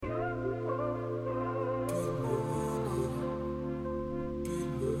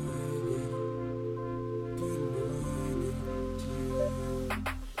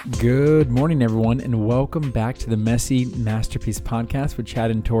Good morning, everyone, and welcome back to the Messy Masterpiece Podcast with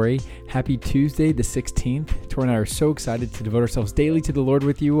Chad and Tori. Happy Tuesday, the 16th. Tori and I are so excited to devote ourselves daily to the Lord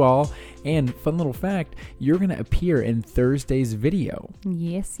with you all. And fun little fact, you're going to appear in Thursday's video.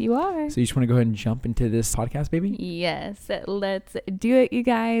 Yes, you are. So you just want to go ahead and jump into this podcast, baby? Yes, let's do it, you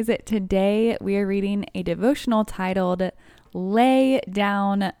guys. Today, we are reading a devotional titled, Lay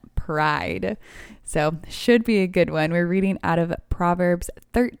Down Pride. So should be a good one. We're reading out of Proverbs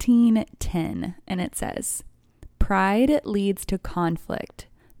 13:10, and it says, "Pride leads to conflict.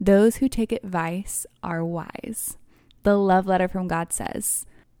 Those who take advice are wise." The love letter from God says,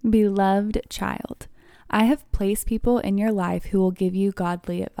 "Beloved child, I have placed people in your life who will give you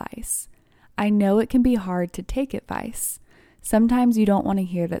godly advice. I know it can be hard to take advice. Sometimes you don't want to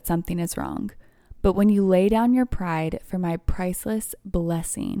hear that something is wrong. But when you lay down your pride for my priceless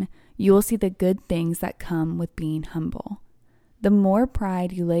blessing, you will see the good things that come with being humble. The more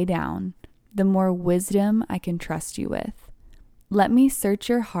pride you lay down, the more wisdom I can trust you with. Let me search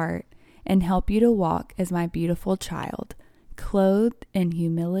your heart and help you to walk as my beautiful child, clothed in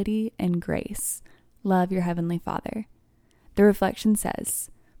humility and grace. Love your heavenly Father." The reflection says,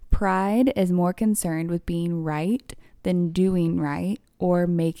 pride is more concerned with being right than doing right or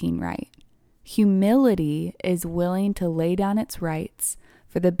making right. Humility is willing to lay down its rights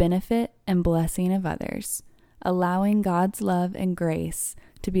for the benefit and blessing of others, allowing God's love and grace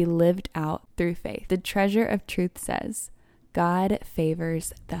to be lived out through faith. The treasure of truth says, God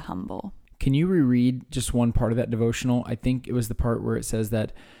favors the humble. Can you reread just one part of that devotional? I think it was the part where it says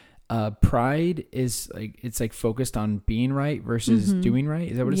that pride is like focused on being right versus doing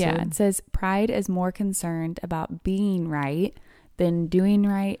right. Is that what it said? Yeah, it says pride is more concerned about being right than doing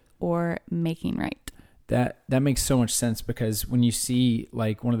right or making right. That makes so much sense, because when you see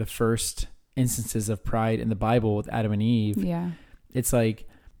like one of the first instances of pride in the Bible with Adam and Eve, it's like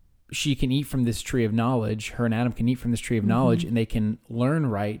she can eat from this tree of knowledge. Her and Adam can eat from this tree of knowledge, and they can learn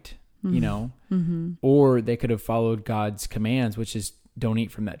right, or they could have followed God's commands, which is don't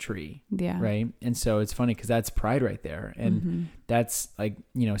eat from that tree. Yeah. Right. And so it's funny because that's pride right there. And that's like,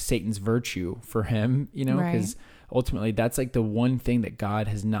 Satan's virtue for him, because ultimately that's like the one thing that God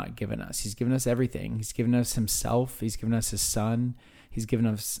has not given us. He's given us everything. He's given us himself. He's given us his son. He's given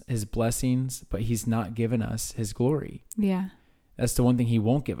us his blessings, but he's not given us his glory. Yeah. That's the one thing he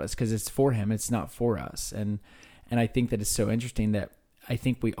won't give us, because it's for him. It's not for us. And I think that it's so interesting that I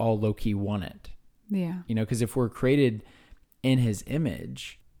think we all low-key want it. Yeah. Because if we're created in his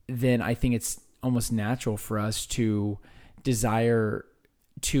image, then I think it's almost natural for us to desire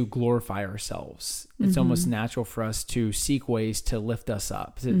to glorify ourselves. It's almost natural for us to seek ways to lift us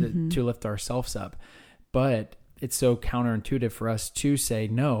up, to lift ourselves up. But it's so counterintuitive for us to say,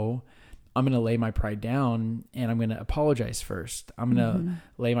 no, I'm going to lay my pride down and I'm going to apologize first. I'm going to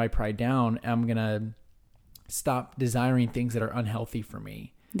lay my pride down and I'm going to stop desiring things that are unhealthy for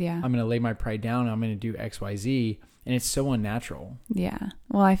me. Yeah. I'm going to lay my pride down and I'm going to do X, Y, Z. And it's so unnatural. Yeah.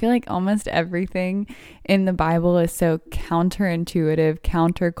 Well, I feel like almost everything in the Bible is so counterintuitive,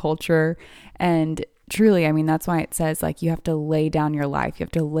 counterculture. And truly, I mean, that's why it says like you have to lay down your life. You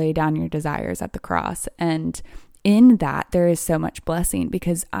have to lay down your desires at the cross. And in that, there is so much blessing,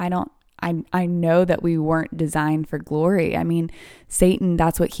 because I know that we weren't designed for glory. I mean, Satan,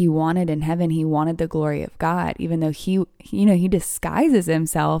 that's what he wanted in heaven. He wanted the glory of God, even though he disguises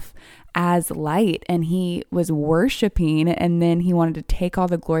himself as light, and he was worshiping, and then he wanted to take all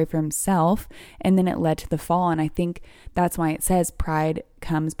the glory for himself, and then it led to the fall. And I think that's why it says pride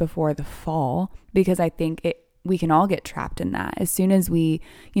comes before the fall, because I think we can all get trapped in that. As soon as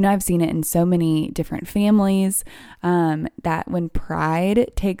I've seen it in so many different families, that when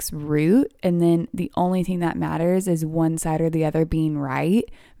pride takes root, and then the only thing that matters is one side or the other being right,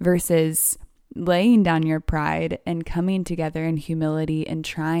 versus laying down your pride and coming together in humility and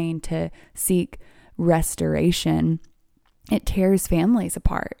trying to seek restoration, it tears families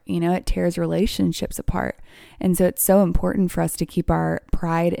apart. It tears relationships apart. And so it's so important for us to keep our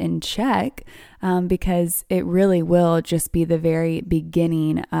pride in check, because it really will just be the very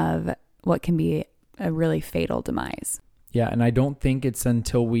beginning of what can be a really fatal demise. Yeah, and I don't think it's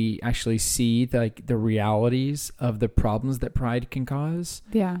until we actually see the realities of the problems that pride can cause,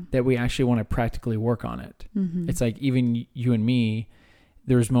 that we actually want to practically work on it. It's like even you and me,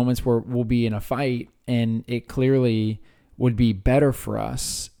 there's moments where we'll be in a fight, and it clearly would be better for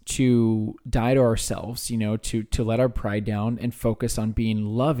us to die to ourselves, to let our pride down and focus on being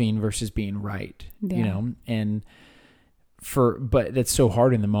loving versus being right, and but that's so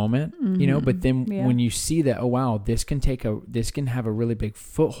hard in the moment, but then when you see that, oh wow, this can have a really big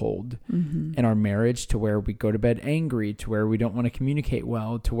foothold in our marriage, to where we go to bed angry, to where we don't want to communicate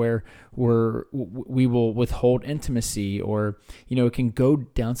well, to where we will withhold intimacy, or, it can go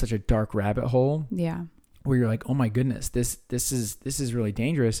down such a dark rabbit hole. Yeah. Where you're like, oh my goodness, this is really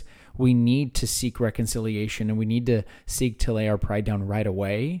dangerous. We need to seek reconciliation, and we need to seek to lay our pride down right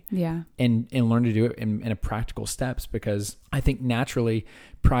away. Yeah. And learn to do it in a practical steps, because I think naturally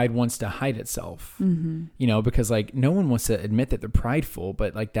pride wants to hide itself, because like no one wants to admit that they're prideful,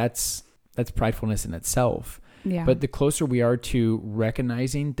 but like that's pridefulness in itself. Yeah. But the closer we are to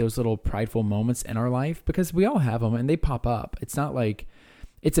recognizing those little prideful moments in our life, because we all have them and they pop up. It's not like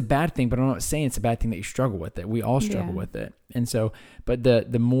it's a bad thing, but I'm not saying it's a bad thing that you struggle with it. We all struggle with it. And so, but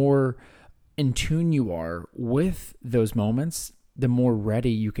the more in tune you are with those moments, the more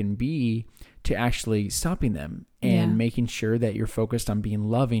ready you can be to actually stopping them and making sure that you're focused on being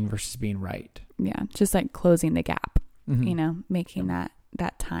loving versus being right. Yeah. Just like closing the gap, making that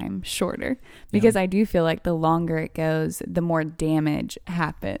time shorter, because I do feel like the longer it goes, the more damage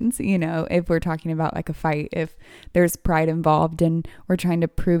happens. If we're talking about like a fight, if there's pride involved and we're trying to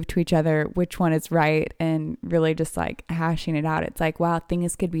prove to each other which one is right and really just like hashing it out, it's like, wow,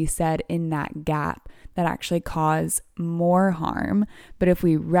 things could be said in that gap that actually cause more harm. But if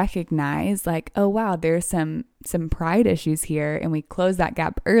we recognize like, oh wow, there's some pride issues here, and we close that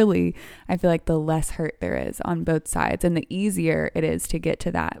gap early, I feel like the less hurt there is on both sides, and the easier it is to get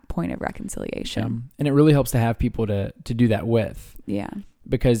to that point of reconciliation. And it really helps to have people to do that with. Yeah.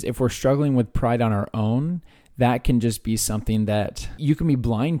 Because if we're struggling with pride on our own, that can just be something that you can be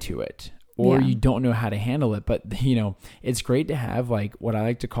blind to it, or you don't know how to handle it. But, it's great to have like what I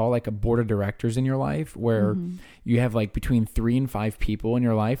like to call like a board of directors in your life, where you have like between 3 and 5 people in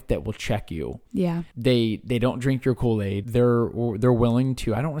your life that will check you. Yeah. They don't drink your Kool-Aid. They're willing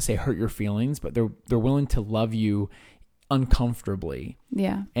to, I don't want to say hurt your feelings, but they're willing to love you uncomfortably.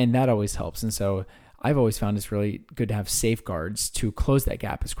 Yeah. And that always helps. And so I've always found it's really good to have safeguards to close that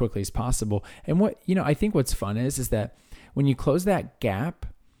gap as quickly as possible. And what, I think what's fun is that when you close that gap,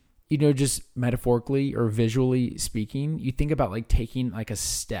 just metaphorically or visually speaking, you think about like taking like a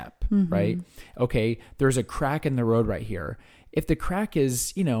step, right? Okay, there's a crack in the road right here. If the crack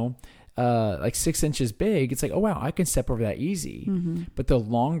is, like 6 inches big, it's like, oh wow, I can step over that easy. But the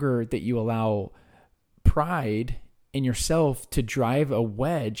longer that you allow pride in yourself to drive a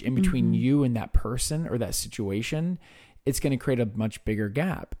wedge in between you and that person or that situation, it's going to create a much bigger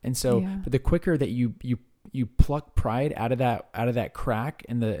gap. And so, but the quicker that you pluck pride out of that crack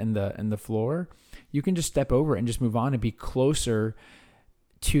in the floor, you can just step over and just move on and be closer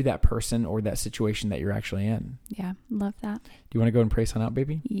to that person or that situation that you're actually in. Yeah, love that. Do you want to go and pray sign out,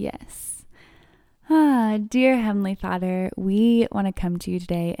 baby? Yes. Dear Heavenly Father, we want to come to you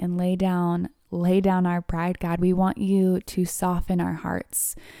today and lay down our pride, God. We want you to soften our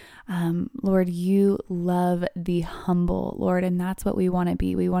hearts. Lord, you love the humble, Lord, and that's what we want to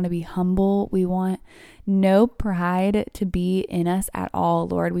be. We want to be humble. We want no pride to be in us at all,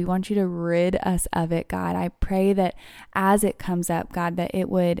 Lord. We want you to rid us of it, God. I pray that as it comes up, God, that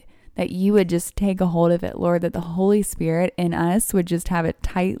you would just take a hold of it, Lord, that the Holy Spirit in us would just have a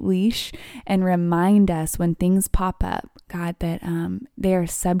tight leash and remind us when things pop up, God, that they are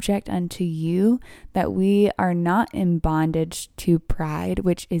subject unto you, that we are not in bondage to pride,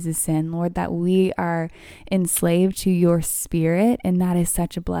 which is a sin, Lord, that we are enslaved to your Spirit, and that is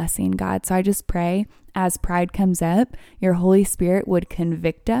such a blessing, God. So I just pray as pride comes up, your Holy Spirit would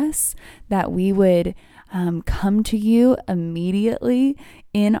convict us, that we would come to you immediately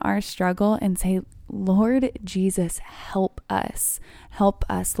in our struggle and say, Lord Jesus, help us,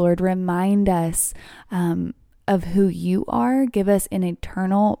 Lord, remind us of who you are. Give us an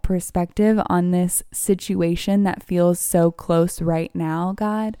eternal perspective on this situation that feels so close right now,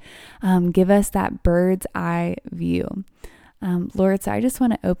 God. Give us that bird's eye view. Lord, so I just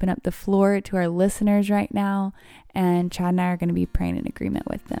want to open up the floor to our listeners right now, and Chad and I are going to be praying in agreement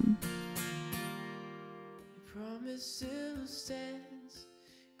with them. Still stands,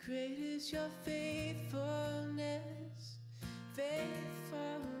 great is your faithfulness.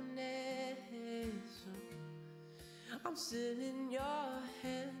 I'm still in your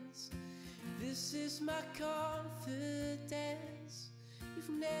hands. This is my confidence. You've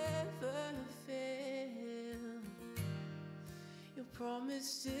never failed. Your promise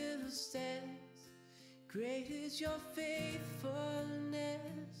still stands. Great is your faithfulness.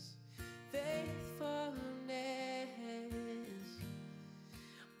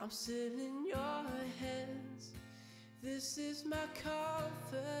 I'm still in your hands. This is my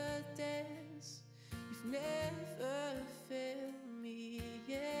confidence. You've you've never failed me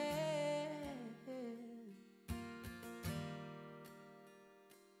yet.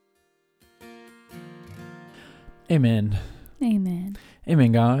 Amen. Amen.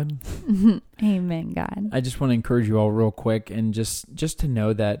 Amen, God. Amen, God. I just want to encourage you all real quick and just to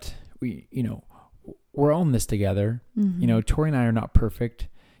know that we're all in this together. Tori and I are not perfect.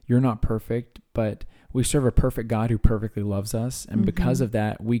 You're not perfect, but we serve a perfect God who perfectly loves us. And because of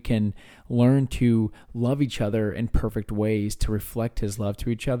that, we can learn to love each other in perfect ways, to reflect his love to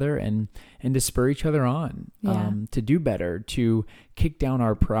each other and to spur each other on, to do better, to kick down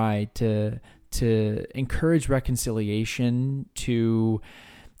our pride, to encourage reconciliation, to,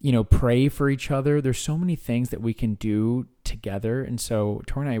 pray for each other. There's so many things that we can do together. And so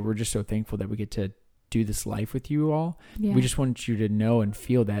Tori and I, we're just so thankful that we get to do this life with you all. Yeah. We just want you to know and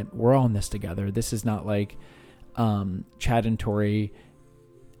feel that we're all in this together. This is not like Chad and Tori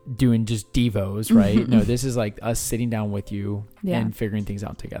doing just devos, right? No, this is like us sitting down with you and figuring things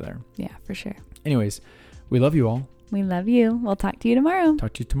out together. Yeah, for sure. Anyways, we love you all. We love you. We'll talk to you tomorrow.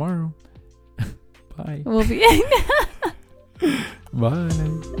 Talk to you tomorrow. Bye. We'll be...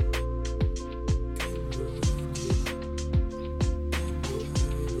 Bye.